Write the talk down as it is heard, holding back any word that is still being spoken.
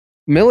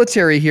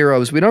military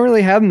heroes. We don't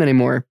really have them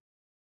anymore.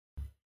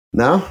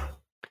 No?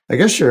 I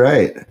guess you're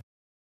right.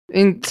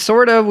 And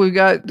sort of, we've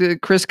got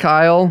Chris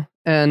Kyle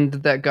and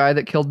that guy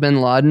that killed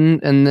Bin Laden,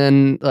 and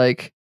then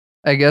like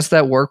I guess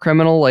that war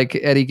criminal like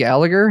Eddie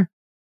Gallagher.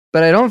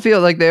 But I don't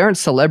feel like they aren't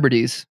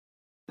celebrities.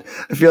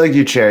 I feel like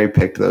you cherry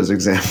picked those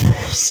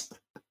examples.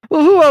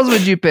 Well, who else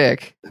would you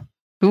pick?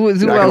 Who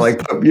else? You're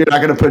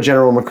not going to put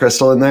General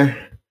McChrystal in there?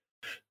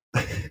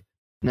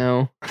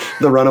 No.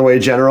 The runaway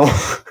general.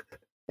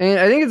 And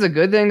I think it's a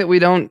good thing that we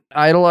don't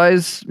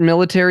idolize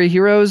military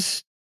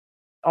heroes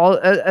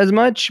as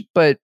much,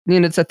 but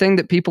it's a thing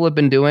that people have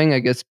been doing, I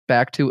guess,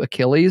 back to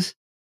Achilles.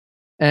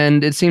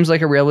 And it seems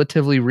like a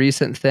relatively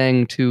recent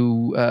thing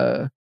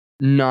to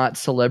not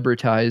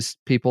celebritize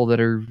people that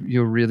are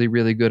really,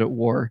 really good at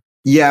war.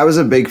 Yeah, I was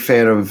a big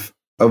fan of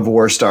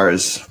war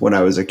stars when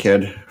I was a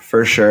kid,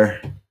 for sure.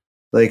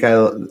 Like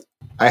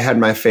I had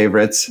my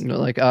favorites,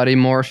 like Audie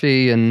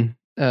Murphy and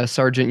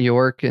Sergeant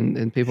York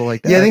and people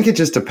like that. Yeah, I think it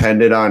just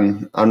depended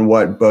on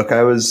what book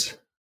I was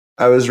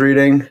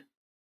reading. I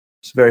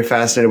was very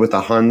fascinated with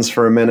the Huns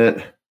for a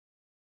minute.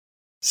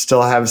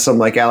 Still have some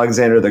like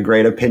Alexander the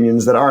Great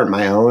opinions that aren't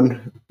my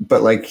own,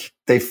 but like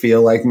they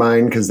feel like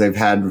mine because we've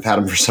had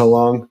them for so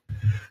long.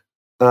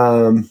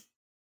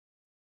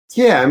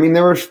 Yeah, I mean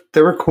they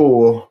were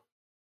cool.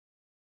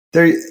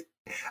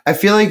 I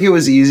feel like it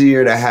was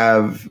easier to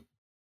have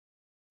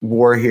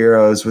war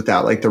heroes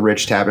without like the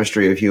rich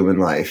tapestry of human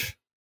life,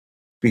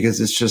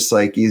 because it's just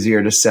like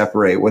easier to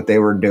separate what they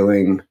were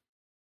doing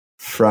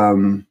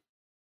from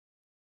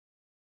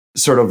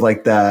sort of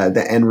like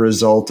the end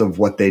result of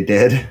what they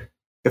did,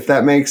 if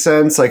that makes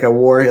sense. Like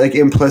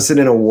implicit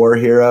in a war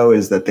hero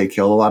is that they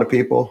kill a lot of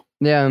people.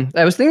 Yeah,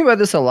 I was thinking about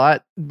this a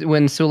lot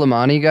when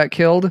Soleimani got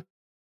killed,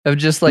 of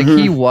just like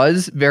he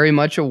was very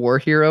much a war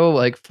hero,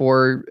 like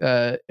for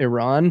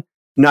Iran.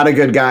 Not a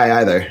good guy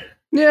either.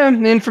 Yeah,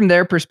 and from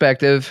their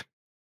perspective,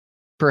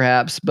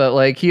 perhaps, but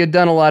like he had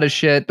done a lot of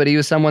shit, but he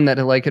was someone that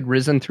like had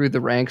risen through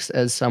the ranks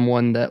as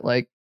someone that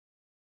like,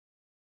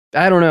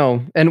 I don't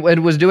know, and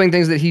was doing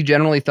things that he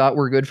generally thought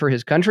were good for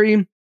his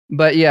country.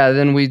 But yeah,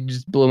 then we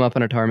just blew him up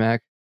on a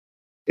tarmac.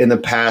 In the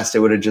past, it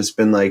would have just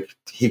been like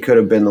he could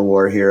have been the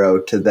war hero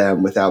to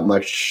them without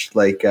much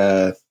like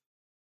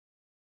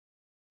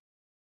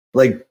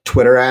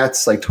Twitter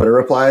ads, like Twitter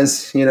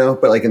replies,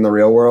 but like in the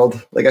real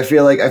world, like I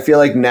feel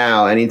like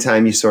now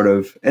anytime you sort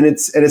of, and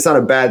it's not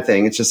a bad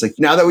thing. It's just like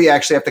now that we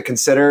actually have to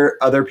consider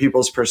other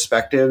people's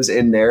perspectives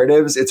in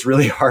narratives, it's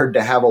really hard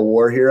to have a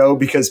war hero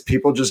because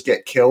people just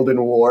get killed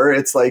in war.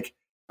 It's like,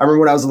 I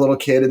remember when I was a little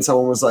kid and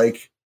someone was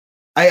like,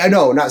 I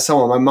know, not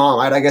someone, my mom,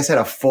 I guess had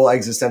a full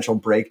existential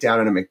breakdown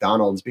at a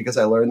McDonald's because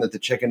I learned that the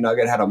chicken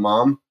nugget had a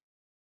mom.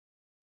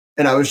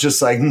 And I was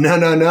just like,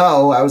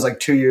 no. I was like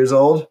 2 years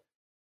old.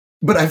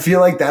 But I feel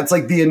like that's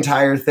like the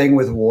entire thing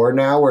with war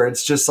now, where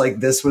it's just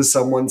like this was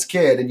someone's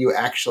kid and you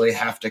actually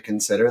have to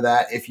consider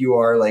that if you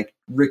are like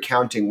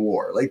recounting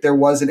war. Like there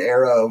was an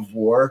era of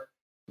war,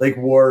 like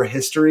war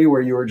history,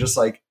 where you were just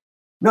like,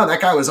 no,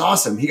 that guy was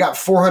awesome. He got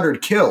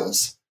 400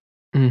 kills.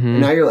 Mm-hmm. And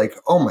now you're like,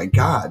 oh my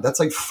God, that's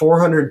like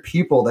 400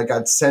 people that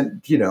got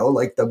sent,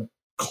 like the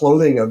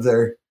clothing of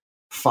their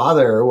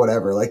father or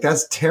whatever. Like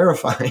that's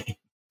terrifying.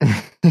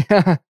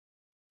 Yeah.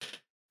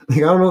 Like,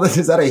 I don't know,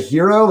 is that a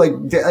hero? Like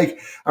I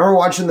remember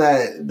watching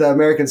the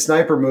American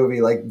Sniper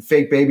movie, like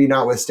Fake Baby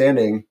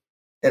Notwithstanding,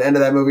 and end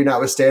of that movie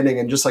notwithstanding,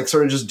 and just like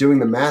sort of just doing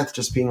the math,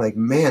 just being like,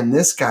 man,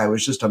 this guy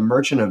was just a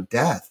merchant of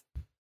death.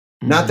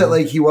 Mm-hmm. Not that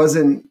like he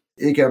wasn't,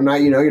 like, I'm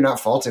not, you're not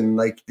faulting,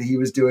 like he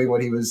was doing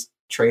what he was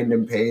trained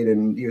and paid,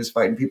 and he was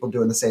fighting people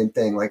doing the same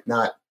thing, like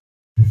not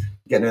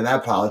getting into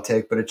that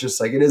politic, but it's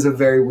just like, it is a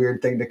very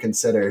weird thing to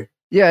consider.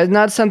 Yeah, it's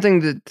not something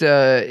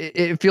that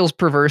it feels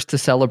perverse to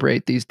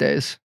celebrate these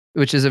days,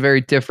 which is a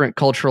very different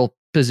cultural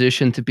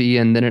position to be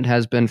in than it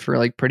has been for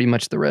like pretty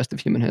much the rest of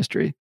human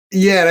history.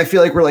 Yeah, and I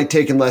feel like we're like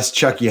taking less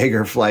Chuck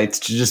Yeager flights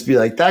to just be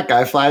like, that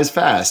guy flies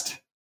fast.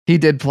 He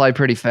did fly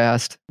pretty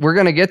fast. We're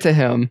going to get to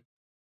him.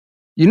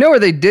 You know where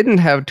they didn't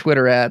have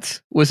Twitter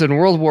ads was in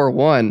World War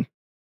I,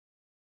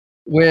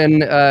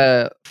 when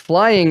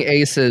flying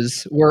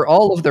aces were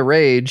all of the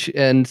rage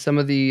and some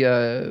of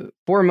the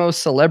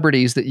foremost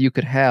celebrities that you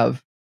could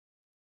have.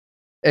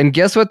 And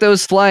guess what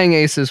those flying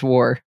aces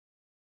wore?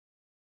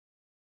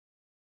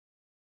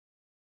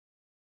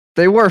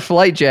 They wore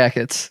flight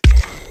jackets.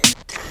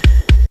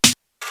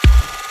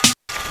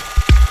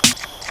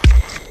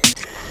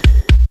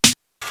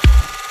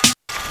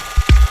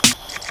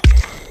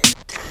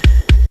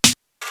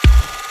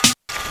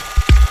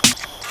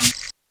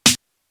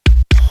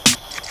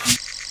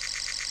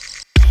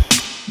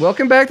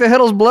 Welcome back to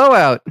Heddle's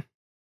Blowout.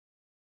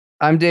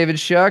 I'm David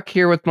Shuck,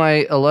 here with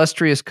my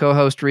illustrious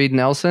co-host Reed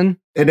Nelson.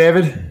 Hey,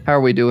 David. How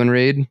are we doing,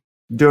 Reed?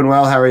 Doing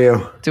well. How are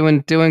you?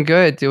 Doing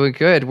good.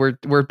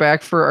 We're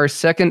back for our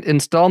second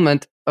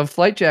installment of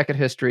Flight Jacket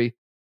history.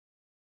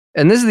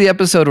 And this is the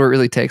episode where it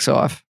really takes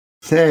off.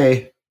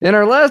 Hey. In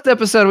our last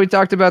episode, we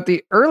talked about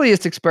the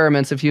earliest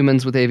experiments of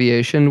humans with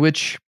aviation,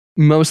 which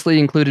mostly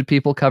included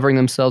people covering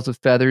themselves with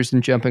feathers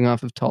and jumping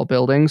off of tall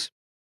buildings.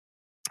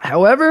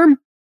 However,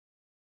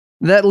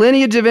 that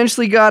lineage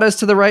eventually got us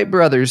to the Wright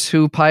brothers,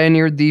 who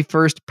pioneered the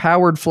first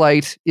powered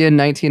flight in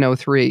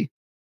 1903.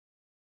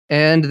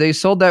 And they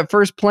sold that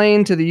first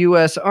plane to the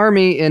U.S.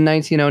 Army in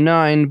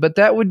 1909, but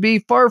that would be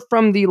far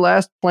from the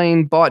last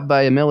plane bought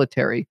by a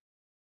military,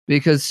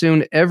 because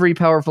soon every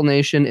powerful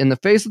nation in the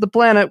face of the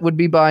planet would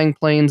be buying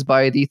planes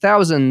by the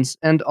thousands,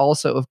 and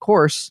also, of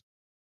course,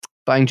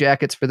 buying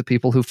jackets for the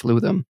people who flew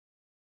them.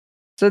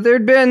 So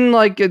there'd been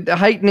like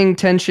heightening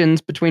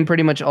tensions between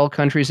pretty much all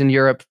countries in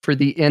Europe for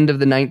the end of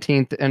the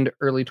 19th and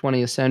early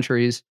 20th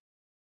centuries.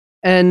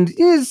 And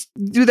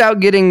without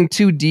getting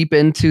too deep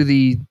into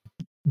the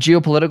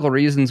geopolitical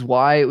reasons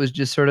why, it was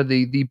just sort of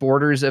the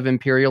borders of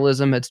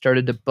imperialism had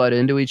started to butt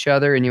into each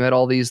other, and you had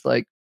all these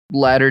like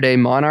latter-day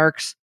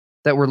monarchs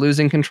that were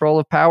losing control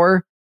of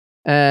power.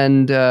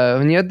 And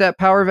when you had that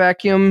power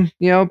vacuum,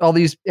 all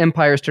these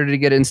empires started to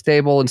get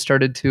unstable and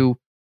started to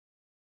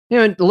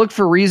look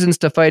for reasons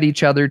to fight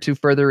each other to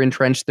further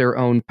entrench their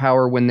own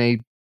power when they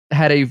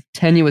had a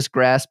tenuous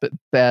grasp at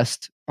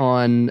best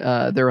on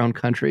their own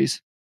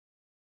countries.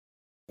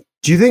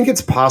 Do you think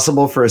it's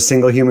possible for a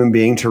single human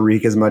being to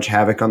wreak as much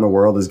havoc on the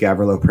world as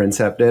Gavrilo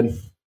Princip did?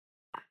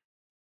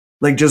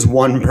 Like just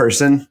one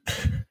person?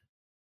 I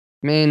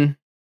mean,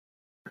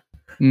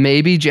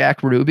 maybe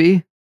Jack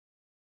Ruby.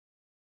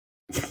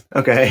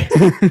 Okay.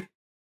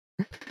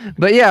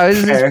 But yeah,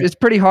 it's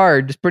pretty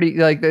hard. It's pretty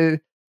like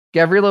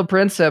Gavrilo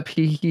Princip.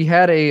 He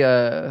had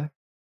a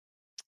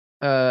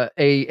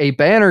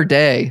banner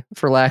day,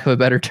 for lack of a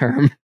better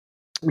term.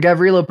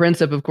 Gavrilo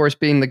Princip, of course,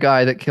 being the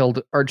guy that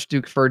killed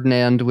Archduke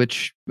Ferdinand,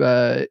 which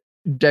I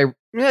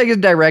guess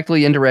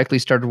directly, indirectly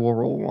started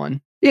World War I.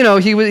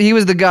 He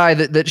was the guy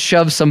that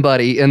shoved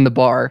somebody in the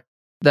bar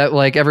that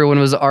like everyone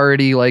was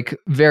already like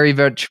very,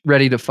 very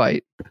ready to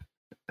fight.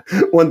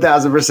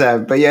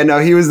 1000%. But yeah, no,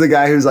 he was the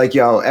guy who's like,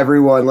 yo,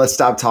 everyone, let's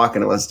stop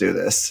talking and let's do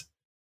this.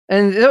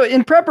 And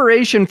in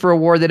preparation for a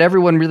war that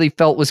everyone really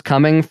felt was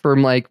coming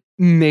from like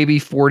maybe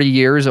 40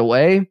 years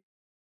away,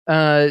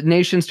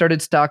 nations started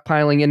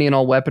stockpiling any and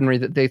all weaponry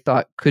that they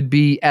thought could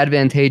be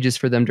advantageous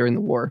for them during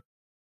the war.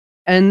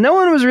 And no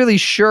one was really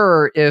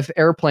sure if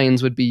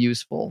airplanes would be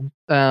useful.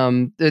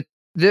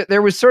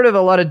 There was sort of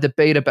a lot of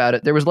debate about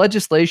it. There was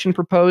legislation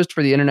proposed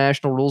for the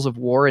International Rules of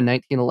War in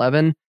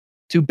 1911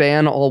 to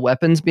ban all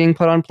weapons being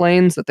put on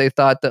planes, that they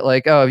thought that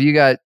like, oh, if you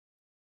got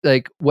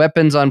like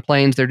weapons on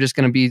planes, they're just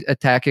going to be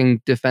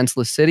attacking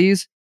defenseless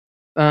cities.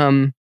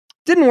 Didn't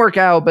work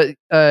out, but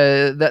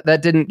that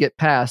didn't get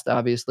passed,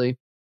 obviously.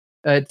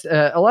 A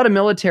lot of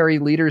military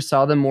leaders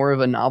saw them more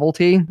of a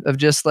novelty of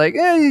just like,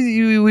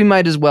 we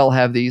might as well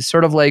have these,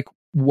 sort of like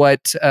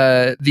what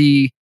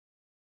the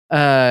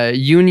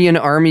Union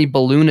Army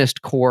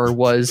Balloonist Corps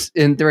was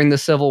during the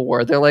Civil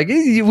War. They're like,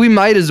 we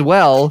might as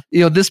well,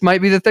 this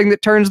might be the thing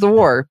that turns the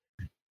war.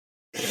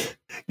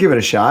 Give it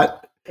a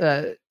shot.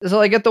 So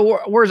like at the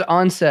war's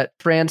onset,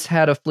 France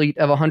had a fleet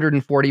of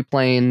 140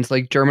 planes,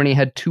 like Germany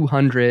had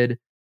 200,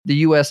 the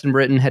US and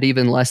Britain had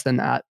even less than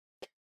that.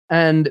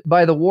 And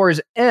by the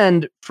war's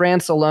end,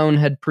 France alone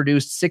had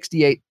produced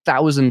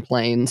 68,000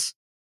 planes,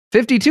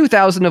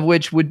 52,000 of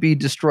which would be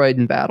destroyed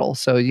in battle.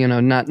 So,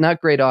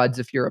 not great odds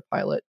if you're a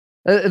pilot.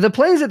 The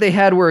planes that they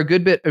had were a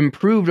good bit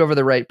improved over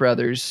the Wright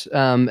brothers,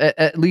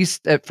 at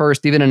least at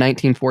first, even in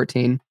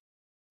 1914.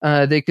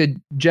 They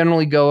could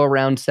generally go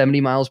around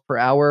 70 miles per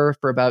hour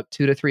for about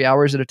 2 to 3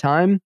 hours at a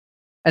time.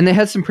 And they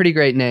had some pretty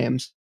great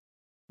names.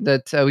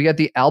 That we got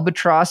the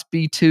Albatross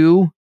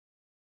B2,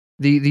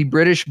 the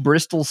British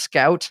Bristol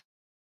Scout,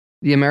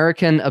 the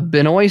American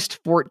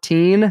Benoist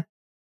 14,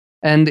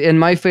 and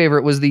my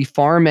favorite was the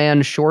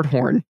Farman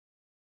Shorthorn.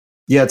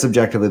 Yeah, it's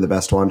objectively the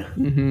best one.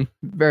 Mm-hmm.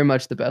 Very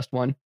much the best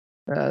one.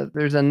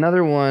 There's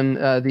another one,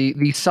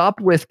 the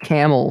Sopwith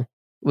Camel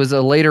was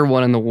a later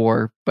one in the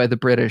war by the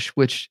British,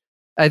 which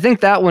I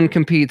think that one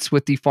competes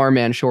with the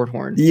Farman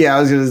Shorthorn. Yeah, I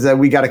was going to say,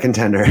 we got a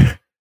contender.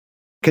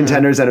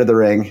 Contenders enter the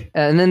ring.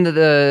 And then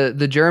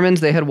the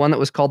Germans, they had one that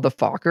was called the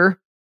Fokker.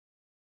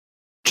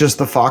 Just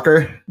the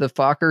Fokker? The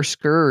Fokker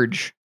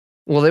Scourge.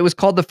 Well, it was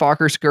called the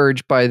Fokker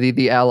Scourge by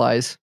the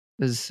Allies.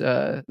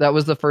 That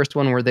was the first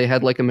one where they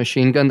had like a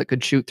machine gun that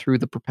could shoot through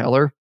the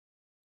propeller.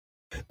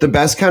 The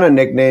best kind of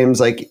nicknames,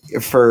 like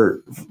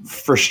for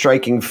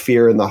striking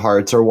fear in the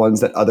hearts, are ones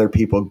that other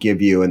people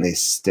give you and they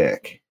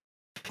stick.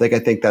 Like I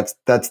think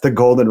that's the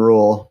golden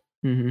rule.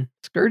 Mm-hmm.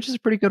 Scourge is a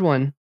pretty good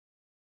one.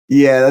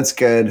 Yeah, that's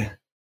good.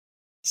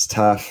 It's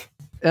tough.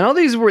 And all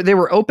these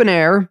were open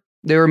air.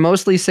 They were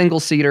mostly single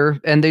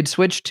seater, and they'd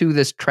switched to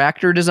this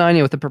tractor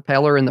design with the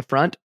propeller in the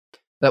front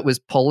that was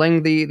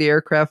pulling the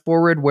aircraft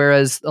forward.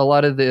 Whereas a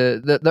lot of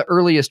the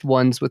earliest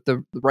ones with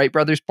the Wright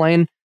brothers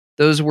plane,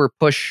 those were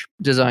push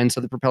designs,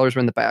 so the propellers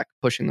were in the back,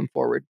 pushing them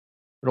forward,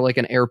 sort of like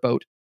an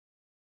airboat.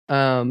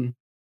 And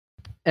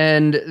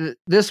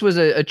this was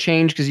a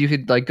change because you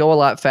could like go a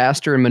lot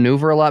faster and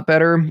maneuver a lot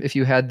better if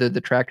you had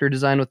the tractor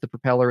design with the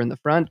propeller in the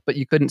front, but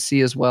you couldn't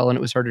see as well and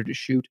it was harder to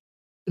shoot.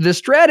 The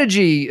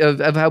strategy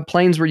of how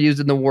planes were used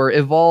in the war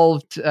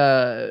evolved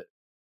sort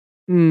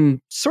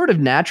of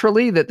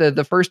naturally. That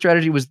the first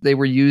strategy was they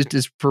were used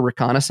as for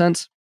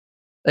reconnaissance.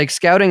 like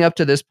scouting up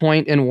to this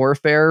point in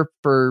warfare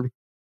for,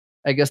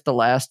 I guess, the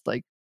last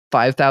like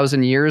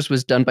 5,000 years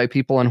was done by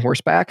people on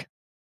horseback.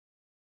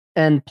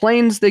 And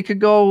planes, they could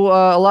go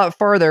a lot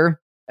farther,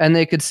 and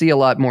they could see a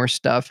lot more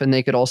stuff, and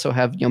they could also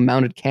have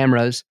mounted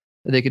cameras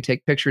that they could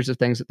take pictures of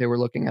things that they were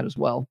looking at as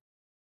well.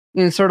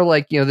 And it's sort of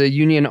like the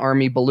Union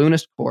Army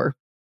Balloonist Corps.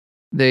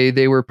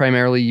 They were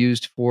primarily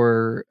used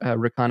for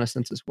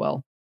reconnaissance as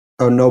well.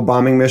 Oh, no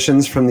bombing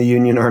missions from the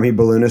Union Army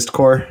Balloonist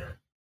Corps?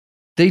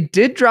 They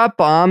did drop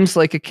bombs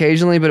like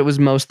occasionally, but it was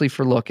mostly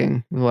for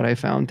looking, what I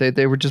found.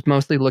 They were just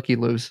mostly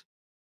looky-loos.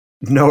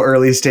 No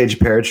early stage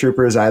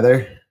paratroopers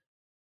either?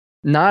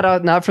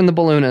 Not from the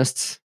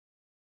balloonists.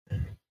 That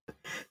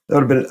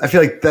would have been. I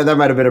feel like that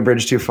might have been a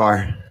bridge too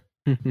far.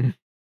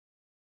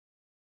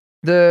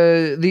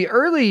 The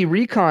early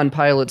recon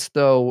pilots,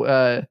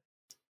 though,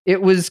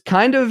 it was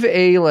kind of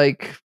a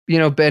like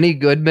Benny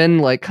Goodman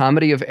like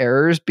comedy of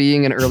errors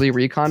being an early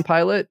recon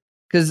pilot,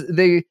 because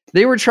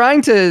they were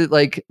trying to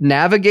like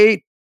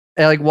navigate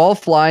like while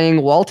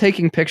flying, while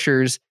taking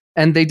pictures,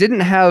 and they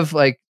didn't have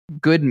like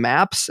good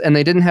maps, and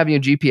they didn't have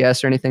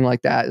GPS or anything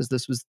like that, as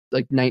this was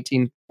like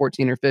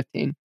 1914 or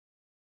 15.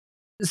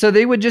 So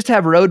they would just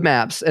have road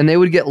maps, and they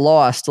would get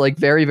lost like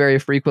very, very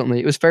frequently.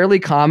 It was fairly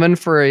common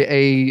for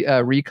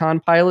a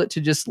recon pilot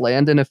to just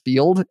land in a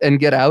field and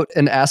get out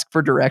and ask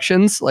for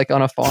directions, like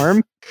on a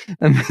farm.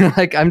 And be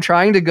like, I'm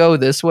trying to go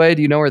this way.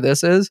 Do you know where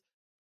this is?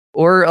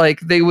 Or like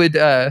they would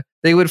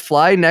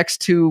fly next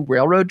to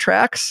railroad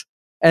tracks,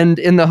 and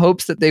in the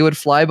hopes that they would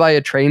fly by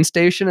a train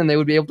station and they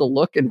would be able to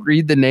look and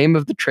read the name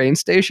of the train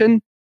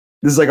station.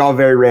 This is like all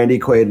very Randy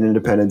Quaid and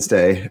Independence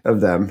Day of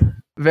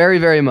them. Very,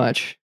 very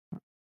much.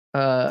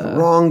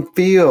 Wrong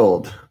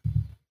field.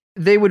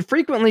 They would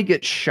frequently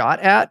get shot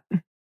at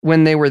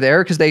when they were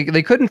there, because they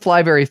couldn't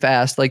fly very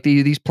fast. Like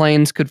these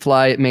planes could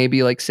fly at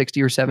maybe like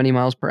 60 or 70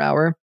 miles per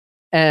hour.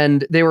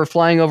 And they were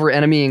flying over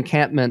enemy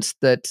encampments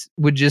that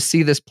would just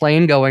see this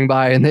plane going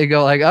by, and they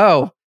go like,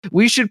 oh,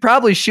 we should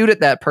probably shoot at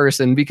that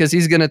person because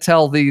he's going to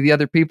tell the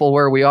other people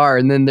where we are,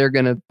 and then they're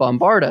going to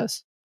bombard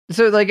us.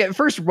 So like at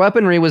first,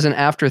 weaponry was an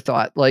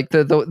afterthought. Like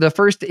the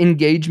first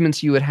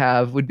engagements you would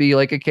have would be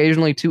like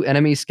occasionally two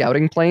enemy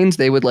scouting planes.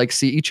 They would like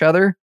see each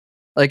other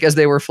like as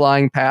they were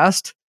flying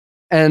past,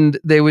 and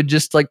they would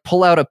just like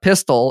pull out a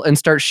pistol and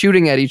start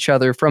shooting at each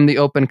other from the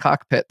open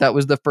cockpit. That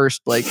was the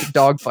first like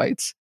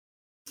dogfights.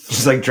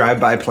 Just like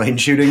drive-by plane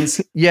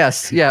shootings?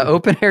 Yes, yeah,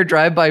 open air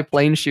drive-by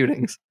plane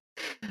shootings.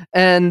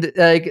 And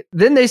like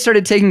then they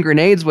started taking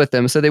grenades with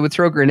them, so they would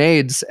throw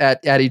grenades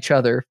at each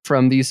other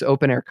from these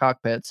open air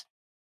cockpits.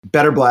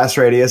 Better blast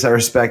radius. I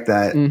respect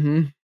that.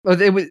 Mm-hmm.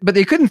 But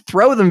they couldn't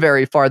throw them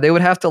very far. They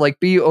would have to like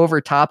be over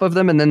top of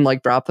them and then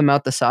like drop them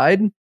out the side.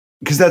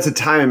 Because that's a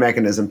timing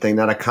mechanism thing,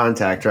 not a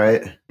contact,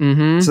 right?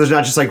 Mm-hmm. So there's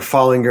not just like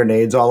falling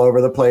grenades all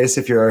over the place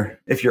if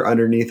you're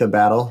underneath a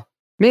battle.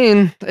 I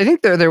mean, I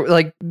think they're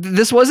like,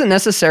 this wasn't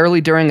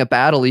necessarily during a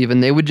battle even.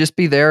 They would just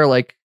be there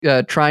like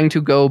trying to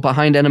go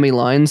behind enemy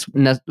lines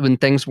when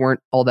things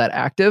weren't all that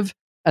active,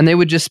 and they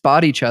would just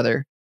spot each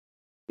other.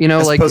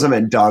 I suppose I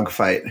meant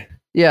dogfight.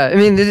 Yeah, I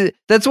mean,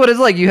 that's what it's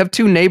like. You have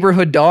two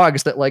neighborhood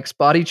dogs that like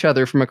spot each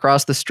other from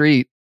across the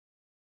street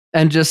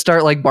and just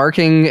start like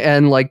barking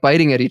and like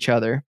biting at each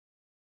other.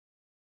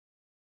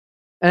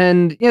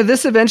 And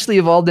this eventually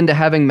evolved into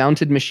having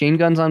mounted machine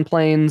guns on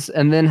planes,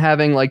 and then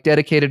having like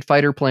dedicated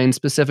fighter planes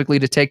specifically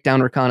to take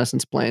down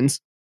reconnaissance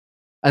planes.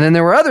 And then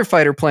there were other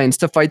fighter planes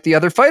to fight the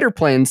other fighter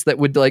planes that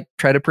would like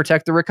try to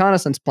protect the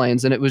reconnaissance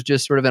planes, and it was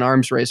just sort of an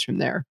arms race from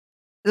there.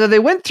 So they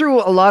went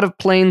through a lot of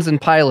planes and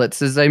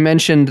pilots. As I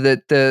mentioned,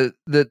 that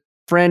the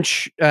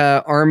French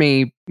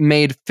army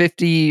made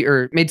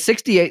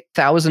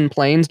 68,000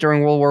 planes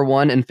during World War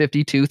I, and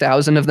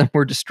 52,000 of them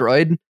were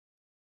destroyed.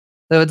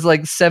 So it's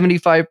like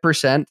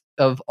 75%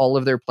 of all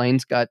of their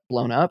planes got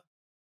blown up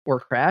or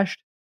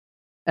crashed.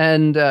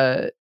 And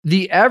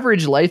the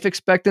average life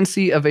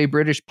expectancy of a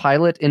British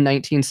pilot in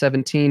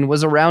 1917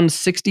 was around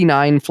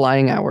 69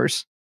 flying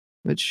hours,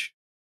 which,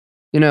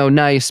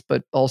 nice,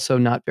 but also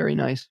not very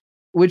nice.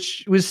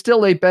 Which was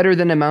still a better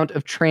than amount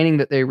of training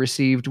that they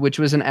received, which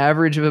was an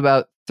average of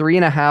about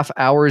 3.5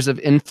 hours of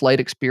in-flight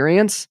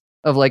experience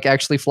of like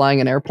actually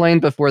flying an airplane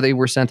before they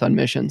were sent on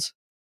missions.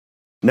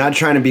 Not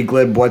trying to be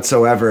glib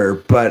whatsoever,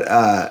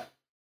 but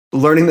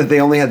learning that they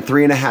only had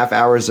 3.5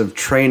 hours of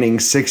training,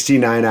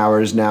 69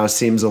 hours now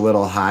seems a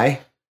little high.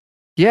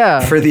 Yeah.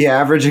 For the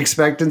average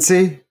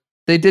expectancy.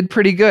 They did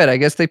pretty good. I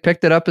guess they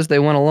picked it up as they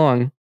went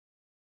along.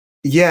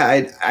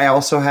 Yeah, I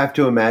also have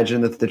to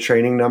imagine that the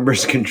training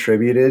numbers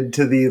contributed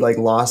to the like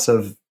loss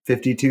of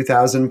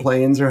 52,000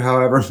 planes or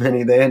however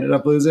many they ended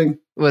up losing.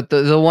 But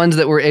the ones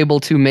that were able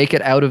to make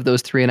it out of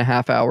those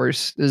 3.5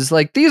 hours is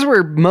like, these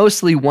were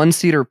mostly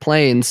one-seater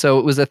planes. So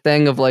it was a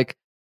thing of like,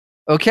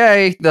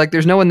 okay, like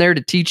there's no one there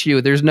to teach you.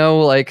 There's no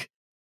like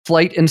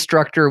flight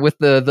instructor with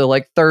the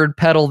like third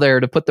pedal there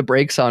to put the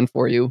brakes on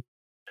for you.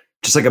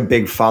 Just like a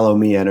big follow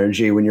me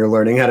energy when you're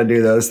learning how to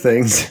do those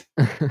things.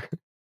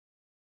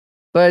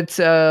 But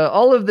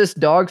all of this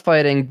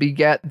dogfighting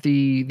begat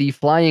the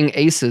flying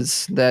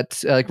aces,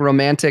 that like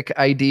romantic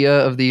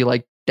idea of the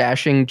like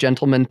dashing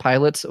gentleman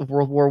pilots of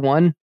World War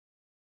I.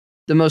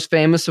 The most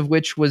famous of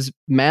which was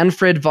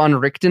Manfred von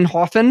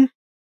Richthofen.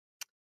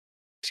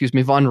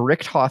 Von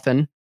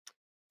Richthofen,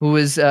 who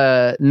was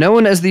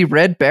known as the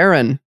Red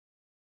Baron.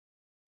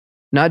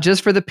 Not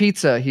just for the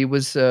pizza, he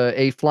was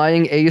a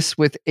flying ace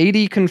with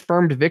 80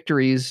 confirmed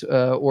victories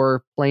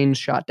or planes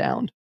shot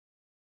down.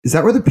 Is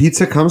that where the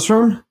pizza comes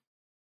from?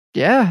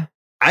 Yeah.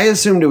 I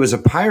assumed it was a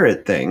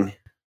pirate thing.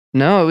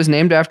 No, it was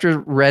named after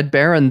Red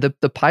Baron,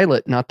 the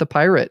pilot, not the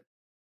pirate.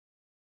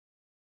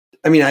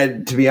 I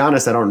mean, to be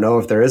honest, I don't know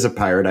if there is a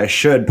pirate. I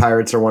should.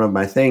 Pirates are one of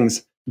my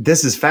things.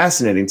 This is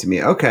fascinating to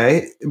me.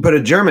 Okay, but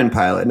a German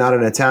pilot, not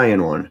an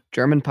Italian one.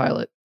 German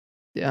pilot.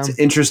 Yeah. It's an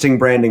interesting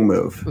branding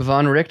move.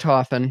 Von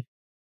Richthofen.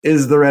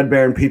 Is the Red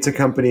Baron Pizza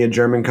Company a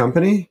German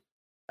company?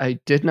 I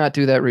did not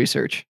do that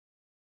research.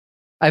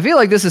 I feel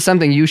like this is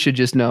something you should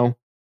just know.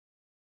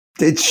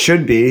 It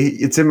should be.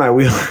 It's in my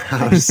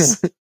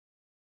wheelhouse.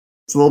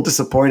 It's a little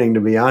disappointing,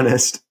 to be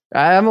honest.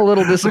 I'm a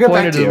little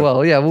disappointed as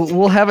well. Yeah,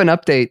 we'll have an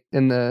update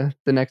in the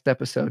next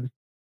episode.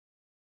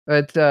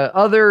 But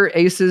other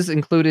aces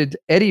included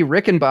Eddie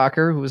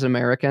Rickenbacker, who was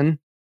American,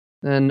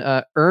 then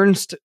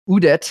Ernst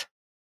Udet,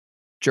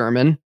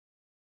 German,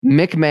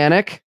 Mick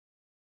Manick,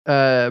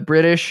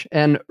 British,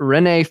 and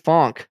René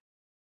Fonck,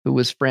 who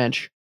was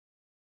French.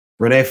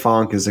 René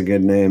Fonck is a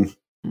good name.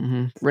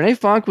 Mm-hmm. René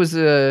Fonck was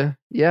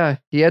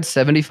he had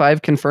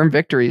 75 confirmed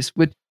victories,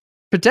 with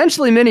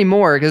potentially many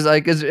more. Because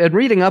as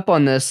reading up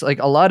on this, like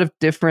a lot of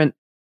different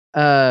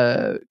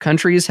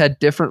countries had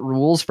different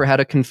rules for how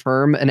to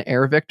confirm an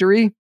air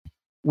victory.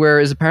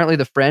 Whereas apparently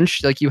the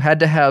French, like you had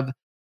to have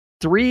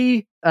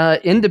 3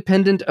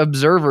 independent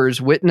observers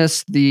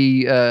witness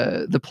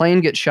the plane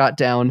get shot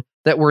down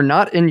that were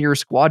not in your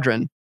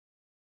squadron.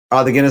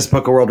 Oh, the Guinness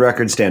Book of World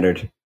Records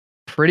standard.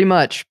 Pretty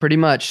much.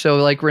 So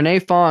like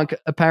René Fonck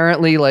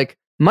apparently like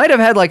might have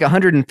had like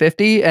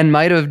 150 and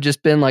might have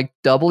just been like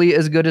doubly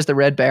as good as the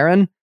Red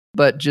Baron,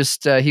 but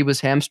just he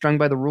was hamstrung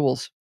by the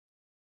rules.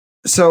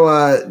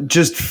 So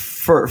just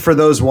for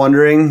those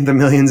wondering, the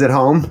millions at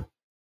home,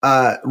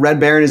 Red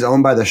Baron is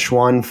owned by the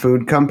Schwan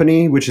Food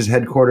Company, which is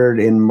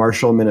headquartered in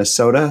Marshall,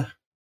 Minnesota.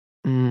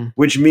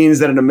 Which means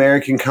that an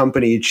American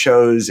company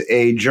chose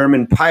a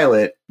German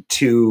pilot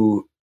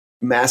to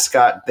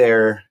mascot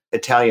their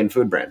Italian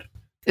food brand.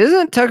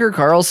 Isn't Tucker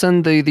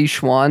Carlson the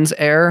Schwan's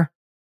heir?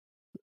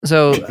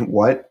 So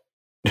what?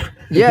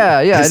 Yeah.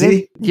 I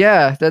think,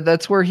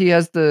 that's where he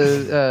has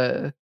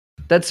the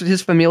that's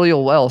his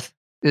familial wealth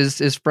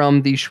is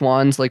from the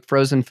Schwan's like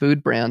frozen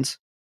food brands.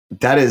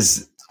 That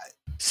is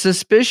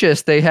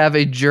suspicious. They have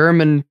a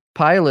German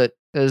pilot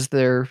as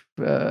their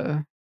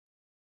not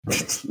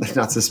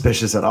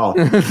suspicious at all.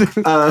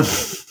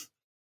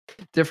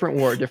 Different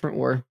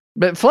war.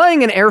 But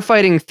flying and air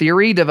fighting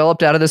theory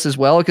developed out of this as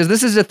well, because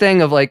this is a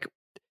thing of like,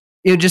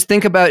 just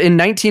think about in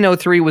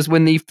 1903 was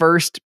when the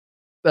first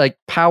like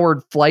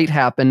powered flight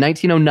happened.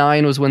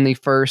 1909 was when the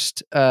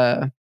first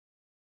like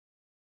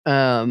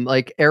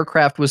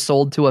aircraft was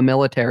sold to a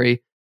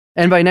military.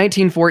 And by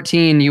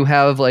 1914, you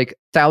have like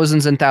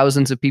thousands and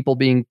thousands of people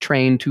being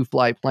trained to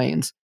fly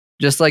planes.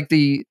 Just like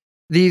the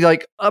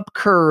like up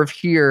curve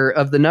here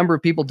of the number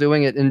of people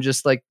doing it and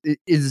just like it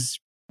is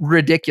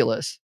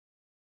ridiculous.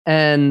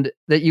 And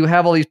that you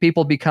have all these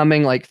people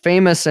becoming like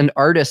famous and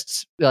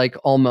artists like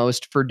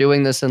almost for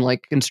doing this and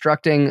like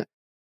constructing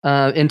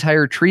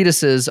entire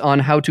treatises on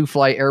how to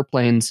fly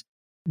airplanes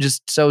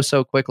just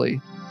so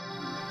quickly.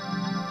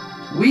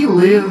 We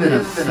live in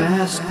a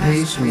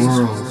fast-paced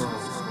world.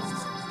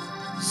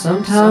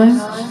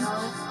 Sometimes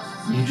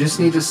you just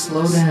need to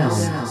slow down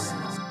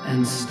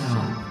and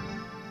stop.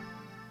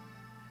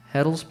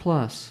 Heddles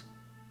Plus,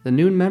 the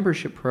new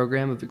membership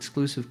program of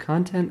exclusive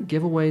content,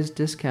 giveaways,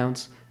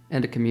 discounts,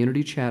 and a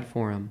community chat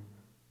forum.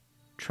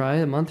 Try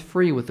a month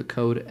free with the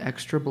code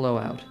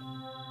EXTRABLOWOUT.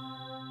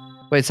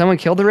 Wait, someone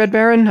killed the Red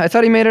Baron? I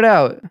thought he made it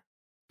out.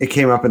 It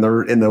came up in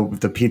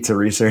the pizza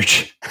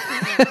research.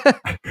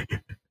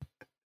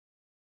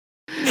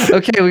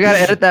 Okay, we gotta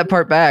edit that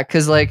part back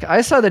because like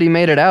I saw that he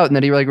made it out and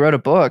that he like wrote a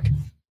book.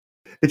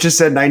 It just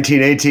said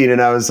 1918,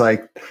 and I was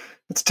like,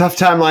 "It's a tough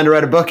timeline to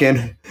write a book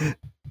in."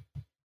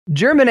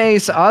 German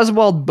ace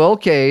Oswald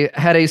Boelcke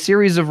had a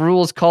series of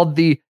rules called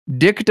the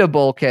Dicta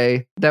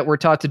Boelcke that were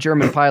taught to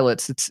German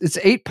pilots. It's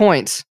 8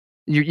 points.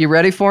 You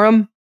ready for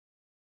them?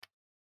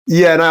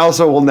 Yeah, and I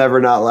also will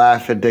never not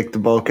laugh at Dicta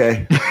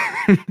Boelcke.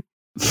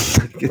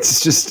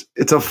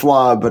 It's a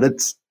flaw, but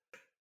it's...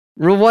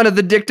 Rule 1 of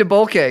the Dicta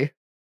Boelcke.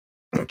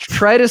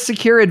 Try to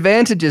secure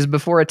advantages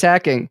before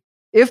attacking.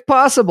 If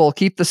possible,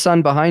 keep the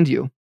sun behind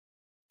you.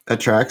 That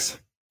tracks.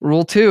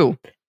 Rule 2.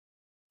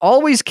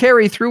 Always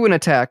carry through an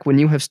attack when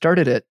you have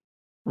started it.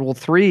 Rule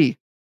 3.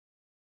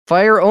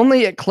 Fire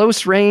only at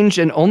close range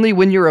and only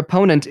when your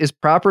opponent is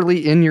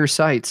properly in your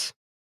sights.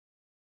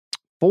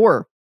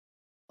 4.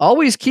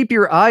 Always keep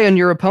your eye on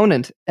your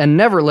opponent and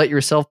never let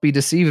yourself be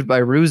deceived by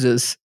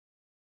ruses.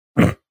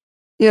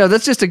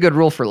 That's just a good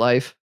rule for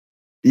life.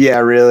 Yeah,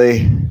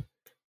 really.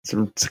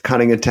 It's a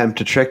cunning attempt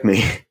to trick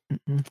me.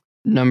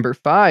 Number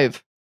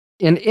 5.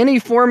 In any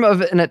form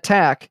of an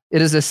attack,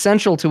 it is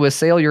essential to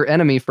assail your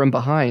enemy from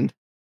behind.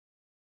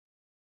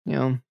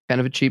 Kind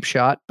of a cheap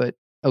shot, but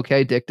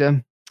okay,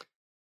 dicta.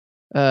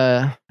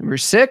 Number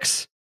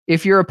 6,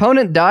 if your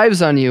opponent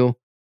dives on you,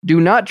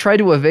 do not try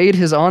to evade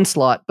his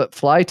onslaught, but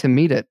fly to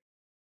meet it.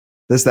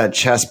 This is that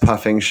chest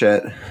puffing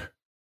shit.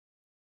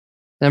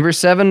 Number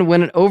 7,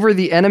 when over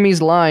the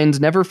enemy's lines,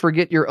 never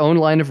forget your own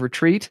line of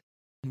retreat.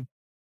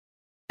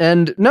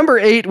 And number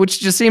 8, which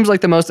just seems like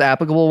the most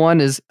applicable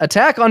one, is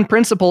attack on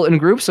principle in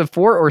groups of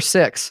 4 or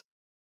 6.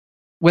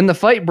 When the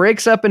fight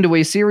breaks up into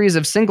a series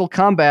of single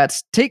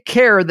combats, take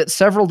care that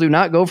several do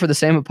not go for the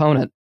same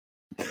opponent.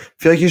 I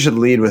feel like you should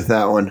lead with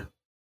that one.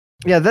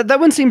 Yeah, that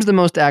one seems the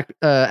most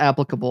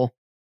applicable.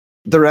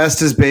 The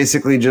rest is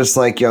basically just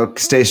like,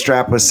 stay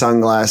strapped with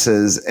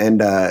sunglasses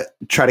and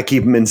try to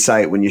keep them in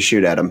sight when you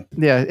shoot at them.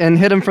 Yeah, and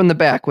hit them from the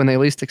back when they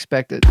least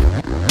expect it.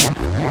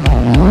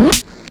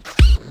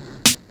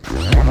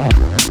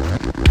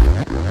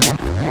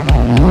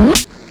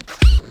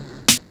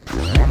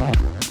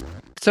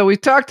 So we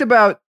talked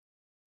about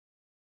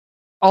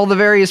all the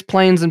various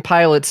planes and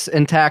pilots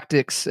and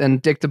tactics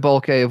and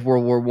dictabolke of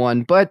World War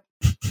I, but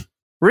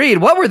Reed,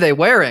 what were they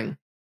wearing?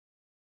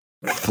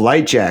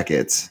 Flight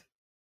jackets.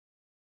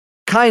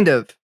 Kind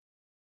of.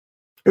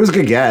 It was a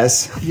good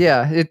guess.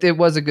 Yeah, it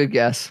was a good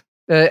guess.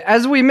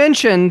 As we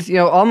mentioned,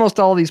 almost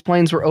all these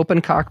planes were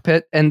open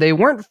cockpit, and they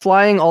weren't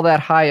flying all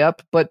that high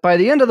up, but by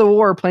the end of the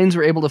war, planes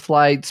were able to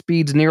fly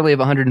speeds nearly of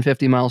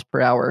 150 miles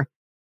per hour.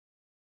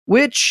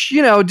 Which,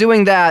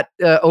 doing that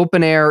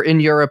open air in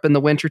Europe in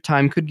the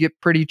wintertime could get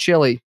pretty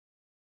chilly.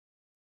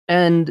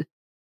 And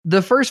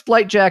the first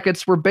flight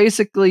jackets were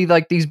basically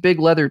like these big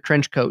leather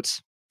trench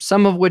coats,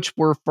 some of which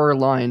were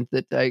fur-lined.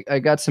 That I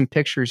got some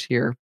pictures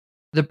here.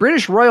 The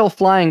British Royal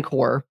Flying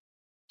Corps,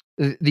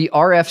 the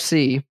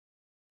RFC,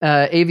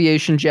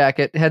 aviation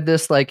jacket had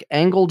this like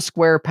angled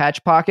square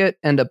patch pocket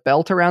and a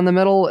belt around the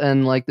middle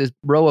and like this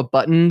row of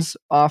buttons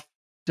off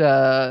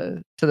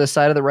to the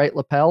side of the right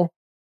lapel.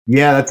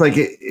 Yeah, that's like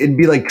it'd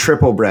be like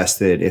triple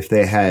breasted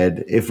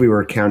if we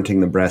were counting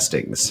the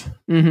breastings.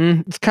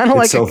 Mm-hmm. It's kind of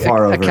like so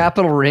a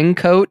capital ring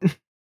coat.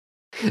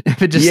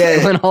 If it just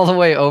went all the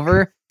way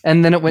over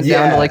and then it went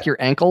down to like your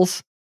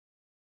ankles.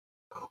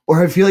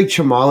 Or I feel like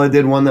Chamala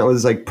did one that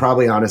was like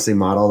probably honestly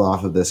modeled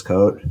off of this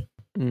coat.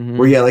 Mm-hmm.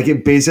 Where like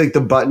it basically the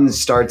button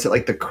starts at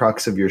like the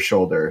crux of your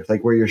shoulder,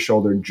 like where your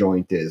shoulder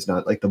joint is,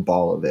 not like the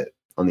ball of it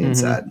on the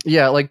inside.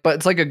 Yeah, but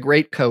it's like a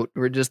great coat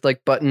where just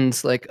like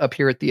buttons like up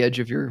here at the edge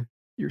of your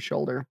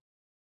shoulder.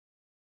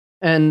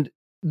 And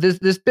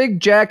this big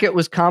jacket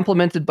was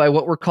complemented by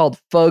what were called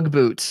fug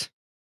boots.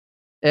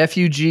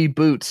 FUG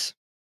boots.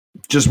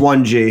 Just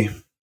one G.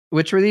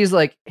 Which were these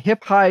like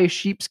hip-high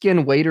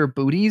sheepskin wader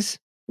booties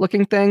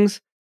looking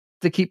things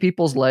to keep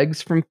people's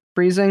legs from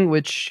freezing,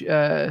 which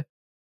kind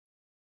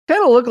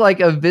of look like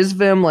a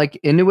Visvim like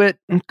Inuit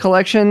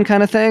collection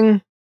kind of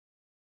thing.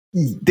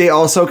 They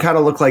also kind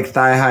of look like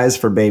thigh highs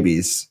for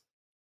babies.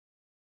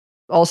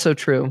 Also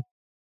true.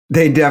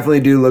 They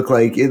definitely do look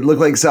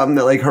like something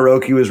that like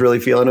Hiroki was really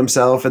feeling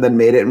himself and then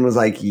made it and was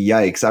like,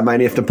 yikes, I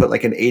might have to put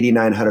like an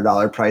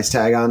 $8,900 price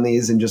tag on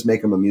these and just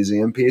make them a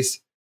museum piece.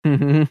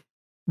 Mm-hmm.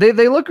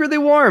 They look really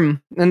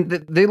warm and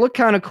they look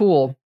kind of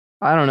cool.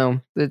 I don't know,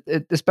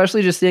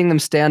 especially just seeing them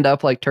stand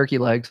up like turkey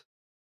legs,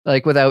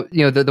 like without,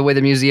 the way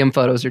the museum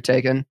photos are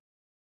taken.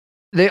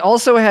 They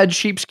also had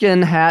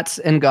sheepskin hats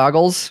and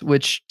goggles,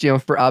 which,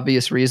 for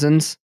obvious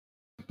reasons.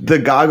 The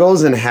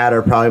goggles and hat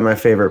are probably my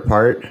favorite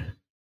part.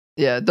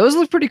 Yeah, those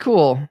look pretty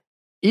cool.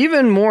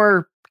 Even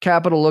more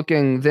capital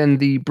looking than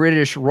the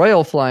British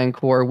Royal Flying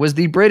Corps was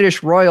the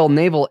British Royal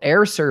Naval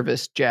Air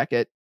Service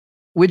jacket,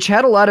 which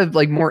had a lot of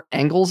like more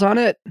angles on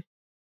it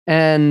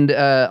and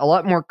a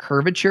lot more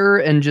curvature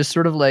and just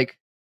sort of like,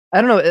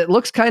 I don't know, it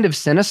looks kind of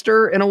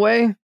sinister in a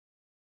way.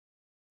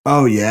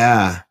 Oh,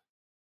 yeah.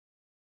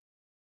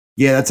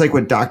 Yeah, that's like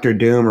what Dr.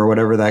 Doom or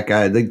whatever that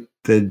guy,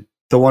 the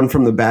one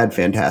from the bad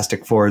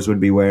Fantastic Fours would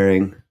be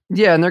wearing.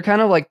 Yeah, and they're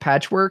kind of like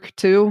patchwork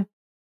too.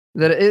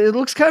 That it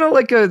looks kind of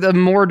like the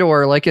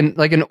Mordor, like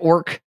an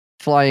orc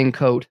flying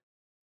coat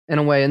in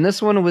a way. And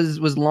this one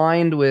was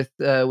lined with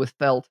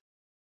felt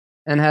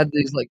and had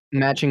these like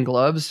matching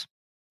gloves.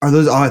 Are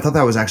those? Oh, I thought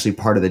that was actually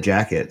part of the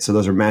jacket. So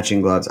those are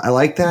matching gloves. I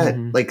like that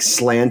like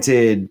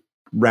slanted,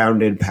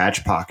 rounded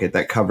patch pocket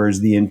that covers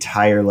the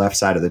entire left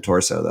side of the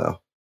torso, though.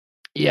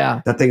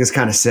 Yeah, that thing is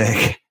kind of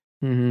sick.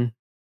 Mm-hmm.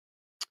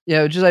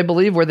 Yeah, which is, I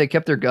believe, where they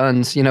kept their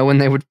guns. When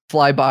they would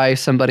fly by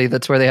somebody,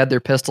 that's where they had their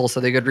pistol, so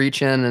they could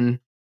reach in and,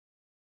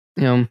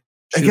 I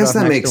guess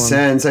that makes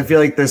sense. I feel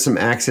like there's some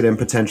accident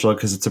potential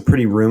because it's a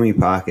pretty roomy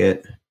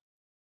pocket.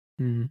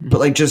 Mm-hmm. But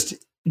like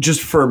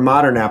just for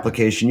modern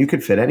application, you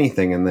could fit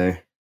anything in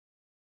there.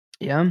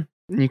 Yeah,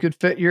 you could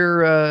fit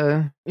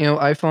your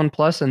iPhone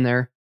Plus in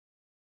there.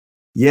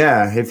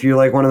 Yeah, if you're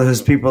like one of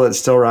those people that's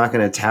still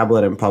rocking a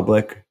tablet in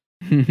public,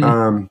 it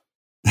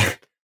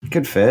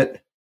could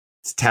fit.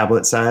 It's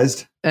tablet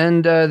sized.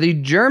 And the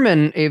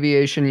German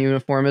aviation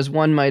uniform, as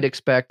one might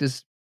expect,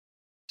 is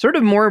sort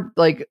of more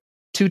like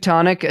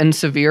Teutonic and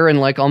severe and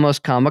like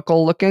almost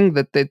comical looking.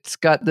 That it's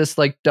got this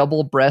like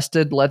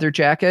double-breasted leather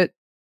jacket,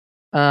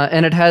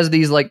 and it has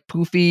these like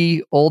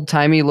poofy,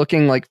 old-timey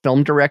looking like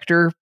film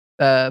director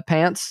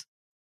pants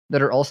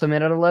that are also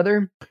made out of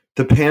leather.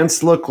 The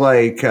pants look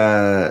like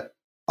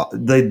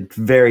they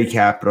very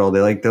capital.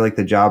 They're like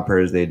the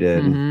Jodhpurs they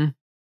did.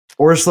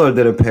 Mm-hmm. Orslo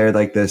did a pair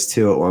like this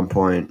too at one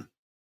point.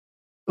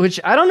 Which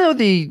I don't know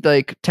the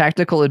like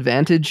tactical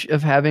advantage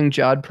of having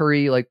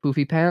Jodhpuri like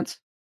poofy pants,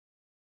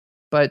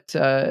 but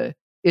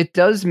it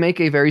does make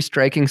a very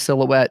striking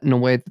silhouette in a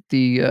way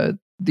that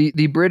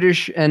the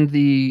British and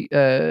the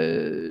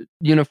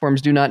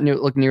uniforms do not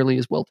look nearly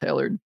as well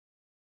tailored.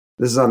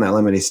 This is on that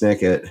Lemony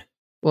Snicket.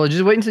 Well,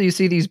 just wait until you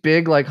see these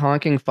big like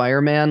honking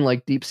fireman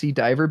like deep sea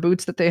diver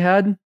boots that they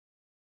had.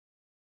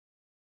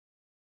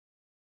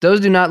 Those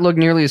do not look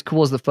nearly as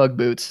cool as the Fug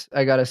boots,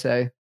 I gotta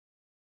say.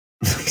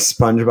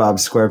 SpongeBob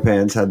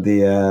SquarePants had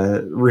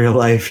the real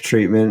life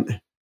treatment.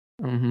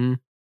 Mm-hmm.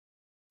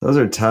 Those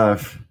are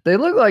tough. They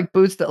look like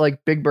boots that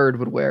like Big Bird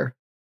would wear.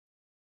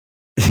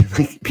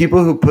 Like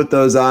people who put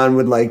those on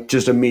would like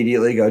just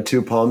immediately go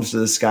 2 palms to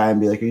the sky and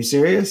be like, "Are you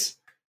serious?"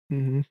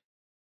 Mm-hmm.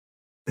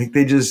 Like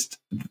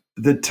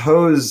the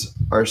toes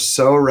are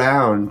so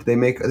round. They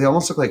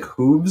almost look like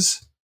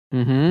hooves.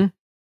 Mm-hmm.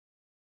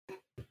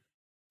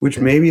 Which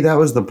maybe that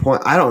was the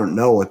point. I don't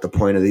know what the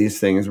point of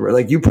these things were.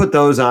 Like you put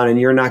those on and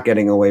you're not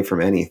getting away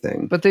from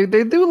anything. But they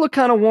do look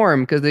kind of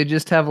warm because they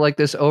just have like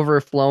this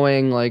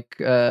overflowing like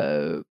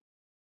fur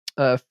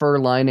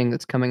lining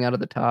that's coming out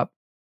of the top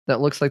that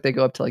looks like they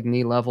go up to like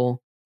knee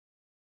level.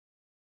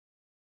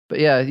 But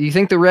yeah, you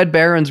think the Red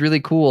Baron's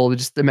really cool.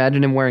 Just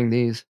imagine him wearing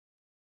these.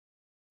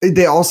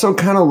 They also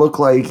kind of look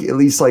like, at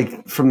least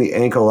like from the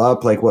ankle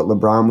up, like what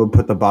LeBron would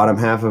put the bottom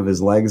half of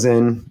his legs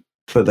in.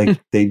 But like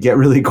they get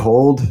really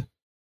cold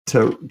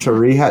to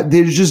rehab.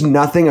 There's just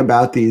nothing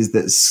about these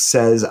that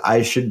says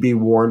I should be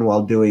worn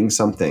while doing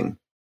something.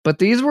 But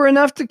these were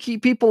enough to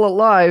keep people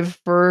alive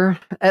for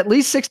at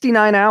least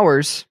 69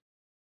 hours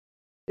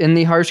in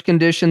the harsh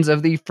conditions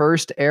of the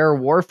first air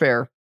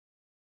warfare.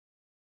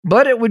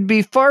 But it would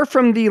be far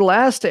from the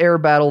last air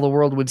battle the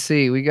world would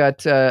see. We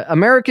got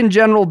American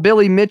General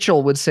Billy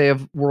Mitchell would say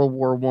of World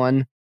War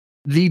I,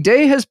 "The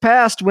day has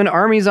passed when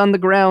armies on the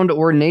ground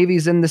or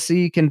navies in the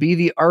sea can be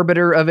the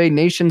arbiter of a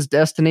nation's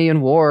destiny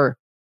in war.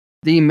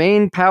 The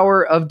main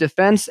power of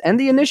defense and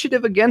the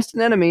initiative against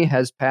an enemy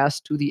has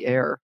passed to the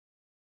air."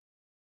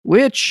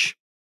 Which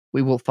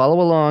we will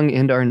follow along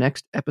in our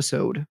next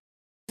episode.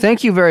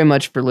 Thank you very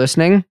much for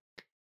listening.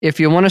 If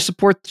you want to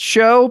support the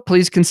show,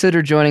 please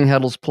consider joining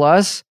Heddles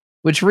Plus,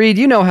 which, Reed,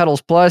 you know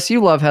Heddles Plus.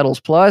 You love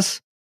Heddles Plus.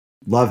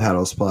 Love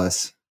Heddles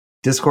Plus.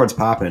 Discord's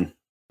popping.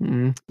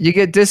 You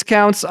get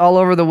discounts all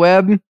over the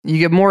web. You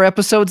get more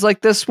episodes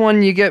like this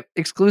one. You get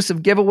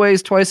exclusive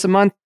giveaways twice a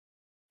month.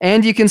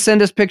 And you can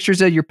send us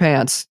pictures of your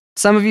pants.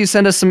 Some of you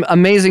send us some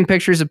amazing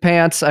pictures of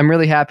pants. I'm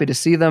really happy to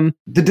see them.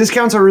 The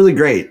discounts are really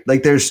great.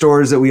 Like there's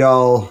stores that we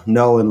all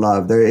know and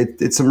love.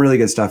 It's some really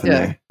good stuff in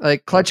there.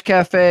 Like Clutch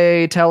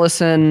Cafe,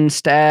 Tellison,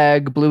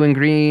 Stag, Blue and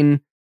Green,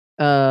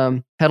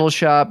 Heddle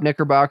Shop,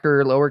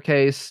 Knickerbocker,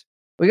 Lowercase.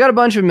 We got a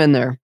bunch of them in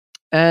there.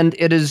 And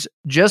it is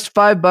just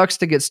 $5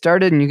 to get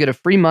started, and you get a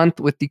free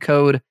month with the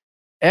code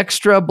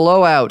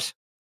EXTRABLOWOUT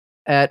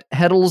at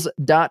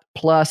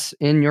heddles.plus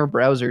in your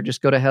browser.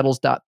 Just go to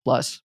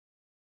heddles.plus.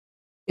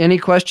 Any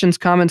questions,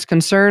 comments,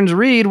 concerns?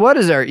 Reed, what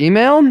is our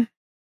email?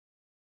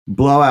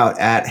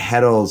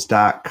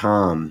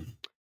 blowout@heddles.com.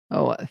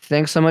 Oh,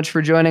 thanks so much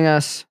for joining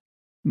us.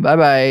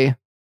 Bye-bye.